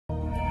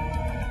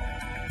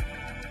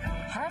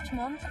Heart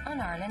Month on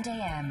Ireland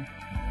AM.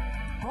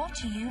 Brought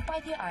to you by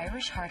the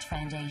Irish Heart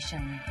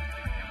Foundation.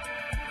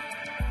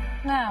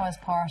 Now, as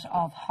part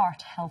of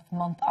Heart Health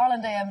Month,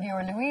 Ireland AM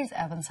viewer Louise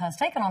Evans has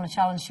taken on a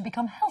challenge to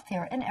become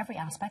healthier in every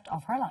aspect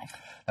of her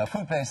life. Now,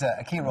 food plays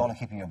a key role in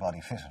keeping your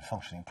body fit and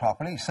functioning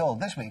properly, so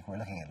this week we're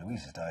looking at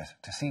Louise's diet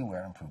to see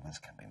where improvements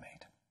can be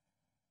made.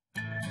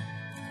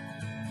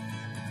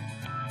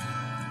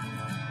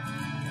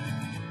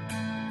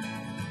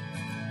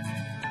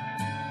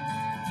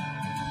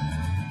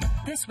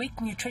 This week,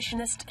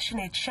 nutritionist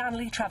Sinead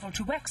Shanley travelled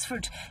to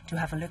Wexford to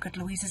have a look at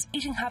Louise's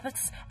eating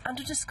habits and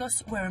to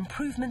discuss where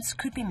improvements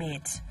could be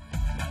made.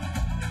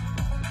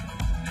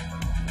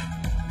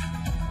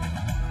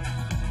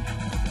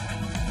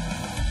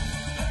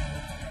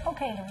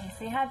 Okay, Louise,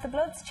 so you had the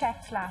bloods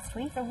checked last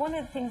week. So one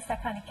of the things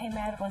that kind of came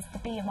out was the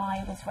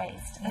BMI was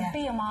raised. And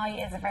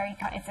BMI is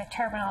it's a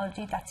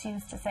terminology that's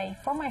used to say,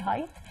 for my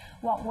height,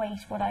 what weight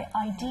would I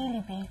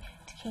ideally be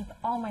to keep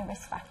all my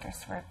risk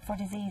factors for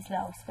disease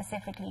low,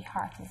 specifically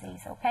heart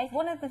disease, okay?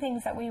 One of the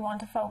things that we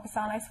want to focus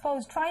on, I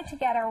suppose, try to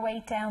get our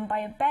weight down by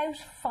about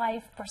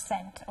 5%,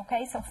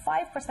 okay? So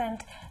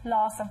 5%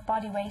 loss of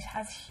body weight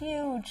has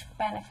huge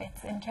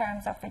benefits in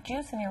terms of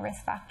reducing your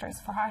risk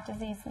factors for heart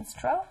disease and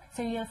stroke.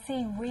 So you'll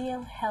see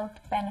real health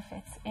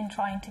benefits in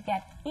trying to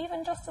get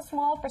even just a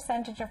small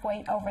percentage of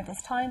weight over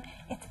this time.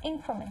 It's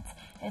increments.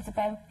 It's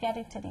about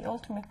getting to the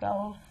ultimate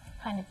goal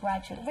kind of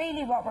gradually.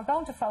 Really what we're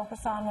going to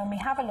focus on when we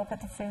have a look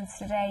at the foods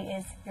today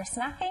is your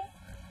snacking,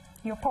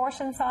 your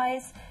portion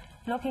size,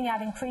 looking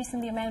at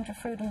increasing the amount of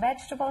fruit and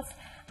vegetables,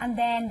 and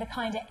then the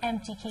kind of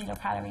empty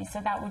kilocalories.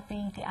 So that would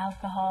be the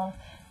alcohol,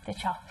 the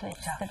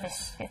chocolates, the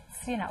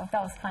biscuits, you know,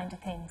 those kind of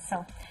things.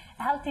 So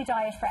a healthy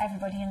diet for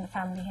everybody in the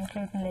family,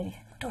 including Lily.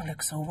 Don't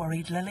look so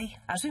worried, Lily.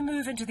 As we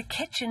move into the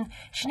kitchen,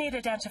 Sinead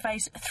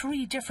identifies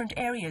 3 different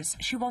areas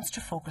she wants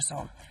to focus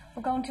on.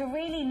 We're going to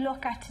really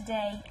look at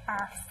today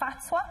our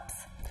fat swaps,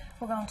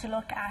 we're going to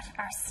look at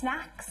our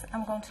snacks,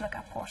 and we're going to look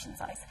at portion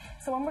size.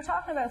 So when we're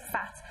talking about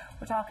fats,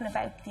 we're talking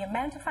about the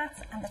amount of fats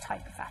and the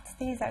type of fats.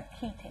 These are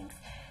key things.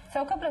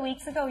 So a couple of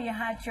weeks ago you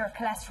had your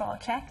cholesterol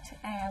checked,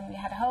 you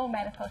had a whole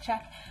medical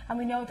check, and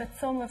we know that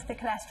some of the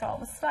cholesterol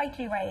was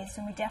slightly raised,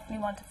 and we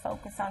definitely want to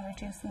focus on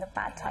reducing the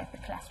bad type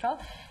of cholesterol.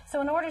 So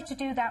in order to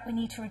do that, we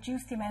need to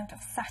reduce the amount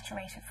of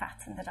saturated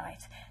fats in the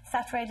diet.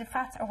 Saturated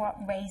fats are what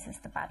raises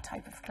the bad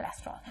type of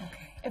cholesterol.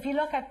 Okay. If you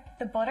look at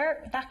the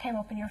butter, that came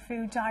up in your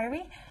food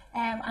diary,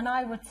 and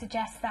I would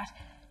suggest that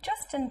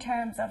just in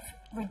terms of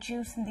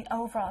reducing the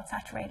overall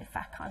saturated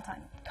fat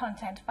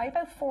content by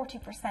about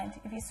 40%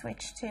 if you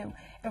switch to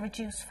a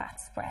reduced fat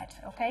spread,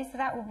 okay? So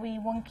that would be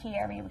one key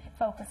area we could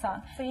focus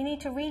on. So you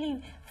need to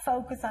really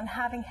focus on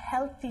having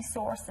healthy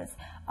sources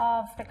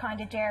of the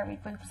kind of dairy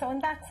group. So in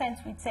that sense,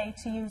 we'd say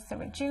to use the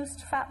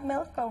reduced fat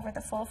milk over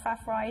the full fat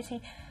variety,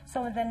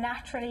 some of the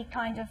naturally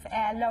kind of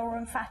lower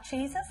in fat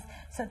cheeses,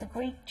 so the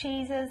Greek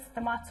cheeses,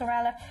 the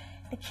mozzarella.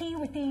 The key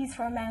with these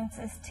for amounts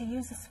is to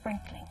use a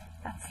sprinkling.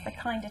 That's the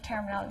kind of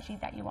terminology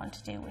that you want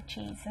to do with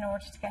cheese in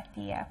order to get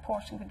the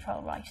portion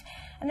control right.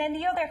 And then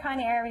the other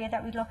kind of area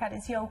that we look at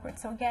is yogurt.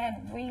 So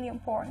again, really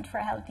important for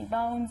healthy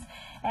bones.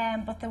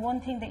 But the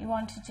one thing that you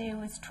want to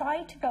do is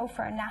try to go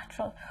for a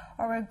natural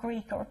or a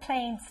Greek or a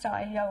plain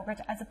style yogurt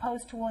as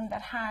opposed to one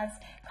that has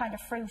kind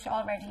of fruit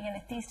already in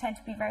it. These tend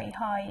to be very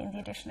high in the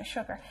addition of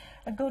sugar.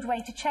 A good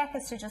way to check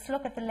is to just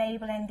look at the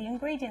label and the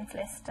ingredients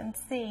list and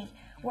see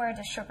where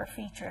does sugar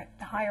feature.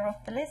 The higher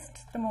up the list,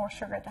 the more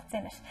sugar that's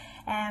in it.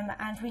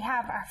 And we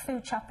have our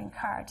food shopping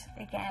card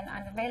again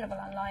and available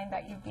online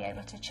that you'll be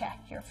able to check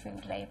your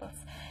food labels.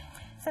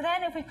 So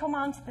then if we come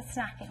on to the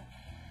snacking.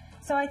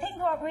 So I think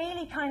what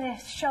really kind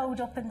of showed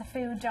up in the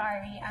food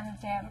diary,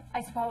 and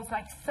I suppose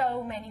like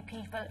so many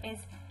people, is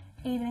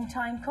evening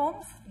time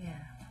comes. Yeah.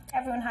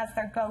 Everyone has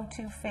their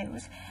go-to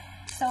food.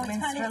 So it's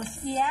kind of,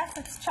 yes,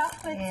 it's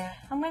chocolate. Yeah.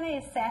 And when I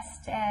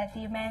assessed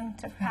the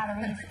amount of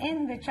calories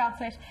in the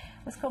chocolate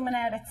was coming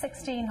out at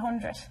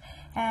 1,600.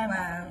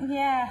 Wow.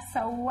 Yeah,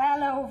 so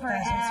well over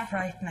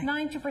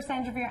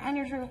 90% of your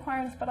energy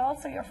requirements, but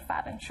also your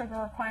fat and sugar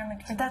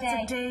requirement for the day.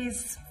 That's a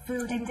day's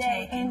food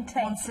intake,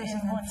 one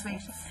sitting and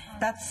sweet.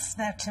 That's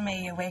now to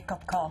me a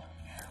wake-up call.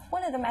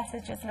 One of the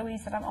messages,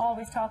 Louise, that I'm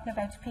always talking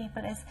about to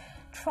people is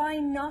try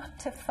not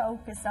to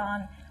focus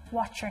on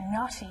what you're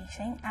not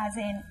eating, as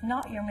in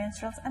not your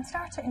minstrels, and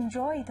start to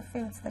enjoy the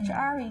foods that you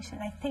are eating.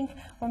 I think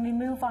when we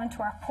move on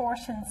to our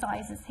portion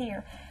sizes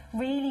here,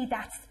 really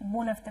that's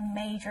one of the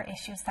major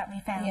issues that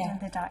we found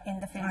in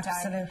the food diary.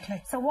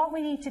 Absolutely. So what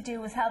we need to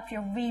do is help you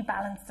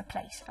rebalance the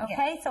plate,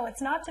 okay? So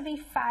it's not to be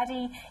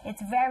fatty,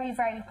 it's very,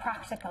 very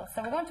practical.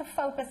 So we're going to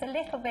focus a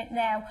little bit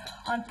now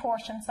on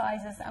portion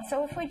sizes.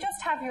 So if we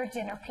just have your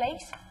dinner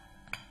plate,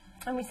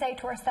 and we say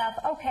to ourselves,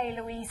 okay,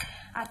 Louise,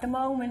 at the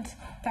moment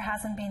there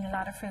hasn't been a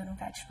lot of fruit and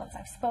vegetables.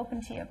 I've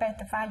spoken to you about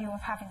the value of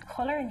having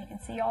colour, and you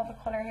can see all the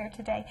colour here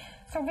today.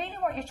 So really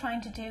what you're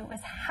trying to do is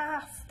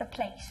half the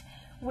plate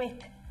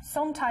with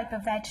some type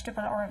of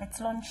vegetable, or if it's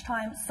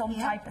lunchtime, some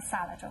type of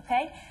salad,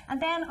 okay?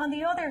 And then on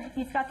the other,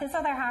 you've got this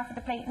other half of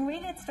the plate, and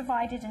really it's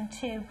divided in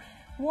two.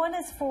 One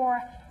is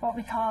for what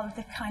we call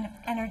the kind of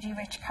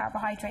energy-rich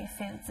carbohydrate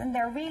foods, and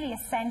they're really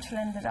essential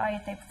in the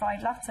diet. They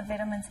provide lots of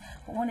vitamins,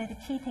 but one of the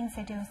key things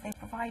they do is they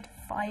provide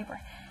fibre.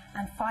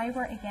 And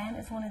fibre, again,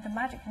 is one of the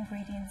magic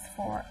ingredients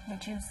for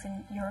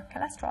reducing your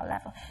cholesterol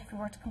level. If we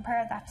were to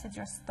compare that to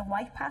just the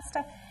white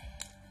pasta,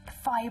 the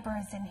fibre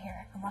is in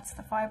here. And what's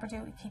the fibre do?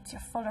 It keeps you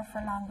fuller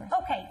for longer.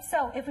 Okay,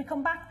 so if we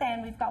come back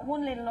then, we've got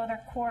one little other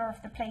quarter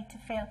of the plate to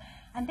fill.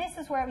 And this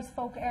is where we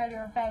spoke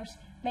earlier about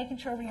making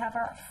sure we have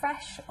our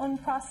fresh,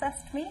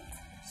 unprocessed meat.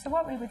 So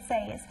what we would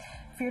say is,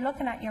 if you're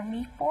looking at your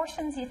meat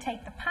portions, you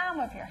take the palm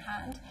of your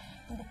hand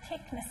and the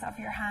thickness of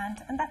your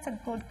hand, and that's a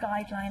good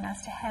guideline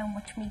as to how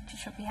much meat you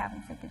should be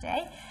having for the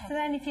day. So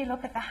then if you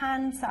look at the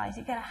hand size,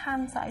 you get a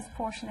hand-sized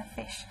portion of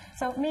fish.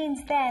 So it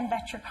means then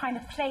that your kind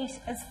of plate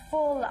is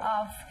full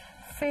of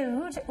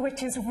food,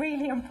 which is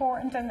really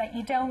important, and that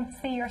you don't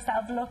see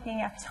yourself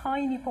looking at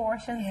tiny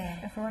portions.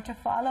 If we were to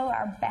follow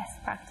our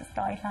best practice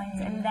guidelines,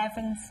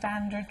 11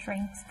 standard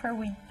drinks per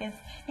week is,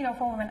 you know,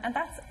 for women, and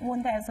that's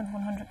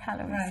 1,100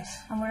 calories. Right.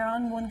 And we're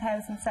on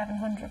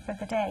 1,700 for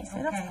the day.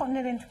 So that's putting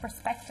it into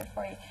perspective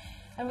for you.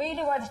 And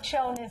really what it's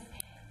shown is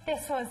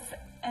this was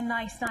a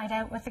nice night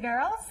out with the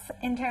girls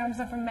in terms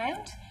of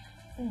amount.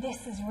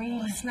 This is really...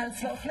 it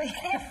smells lovely.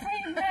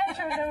 Every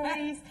measure,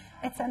 Louise.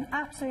 It's an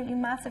absolutely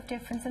massive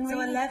difference. And So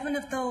really 11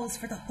 of those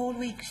for the whole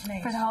week,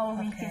 Sinead? for the whole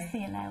week is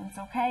the allowance,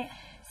 okay?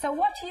 So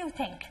what do you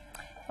think?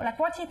 Well, like,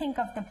 what do you think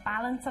of the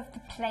balance of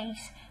the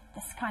plate,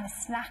 this kind of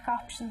snack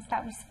options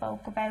that we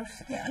spoke about?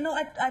 Yeah, no,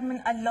 I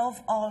mean, I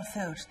love all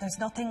food. There's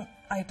nothing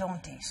I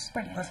don't eat.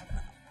 Brilliant. But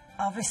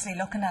obviously,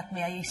 looking at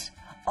me, I eat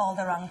all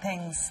the wrong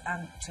things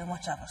and too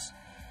much of it.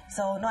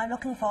 So, no, I'm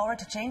looking forward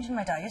to changing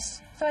my diet.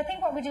 So I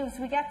think what we do is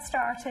we get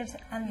started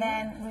and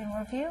then we'll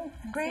review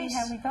and Great. see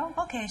how we go.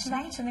 Okay, Sinead.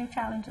 Back to new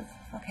challenges.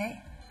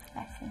 Okay.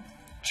 Excellent.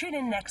 Tune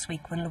in next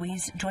week when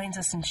Louise joins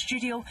us in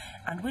studio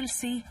and we'll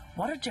see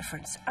what a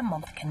difference a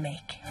month can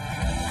make.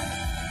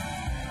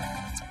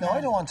 Now,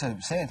 I don't want to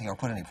say anything or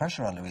put any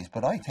pressure on Louise,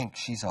 but I think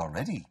she's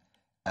already,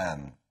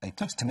 it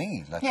looks to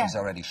me like she's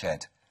already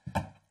shed.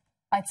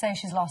 I'd say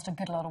she's lost a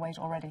good lot of weight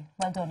already.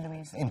 Well done,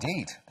 Louise.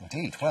 Indeed,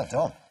 indeed. Well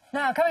done.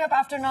 Now, coming up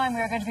after 9,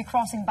 we are going to be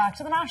crossing back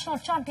to the National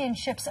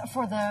Championships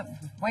for the,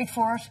 wait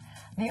for it,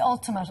 the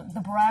ultimate, the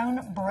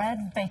brown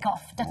bread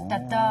bake-off. Da, da,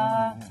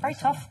 da. Very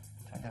tough.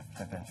 There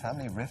have been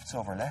family rifts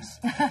over less.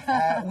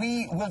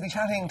 We will be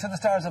chatting to the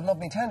stars of Love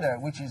Me Tender,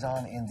 which is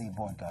on in the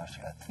Borgosh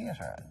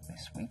Theatre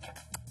this week.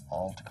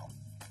 All to come.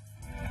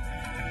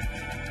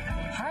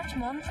 Heart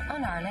Month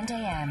on Ireland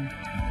AM.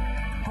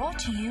 Brought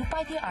to you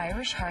by the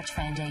Irish Heart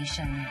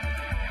Foundation.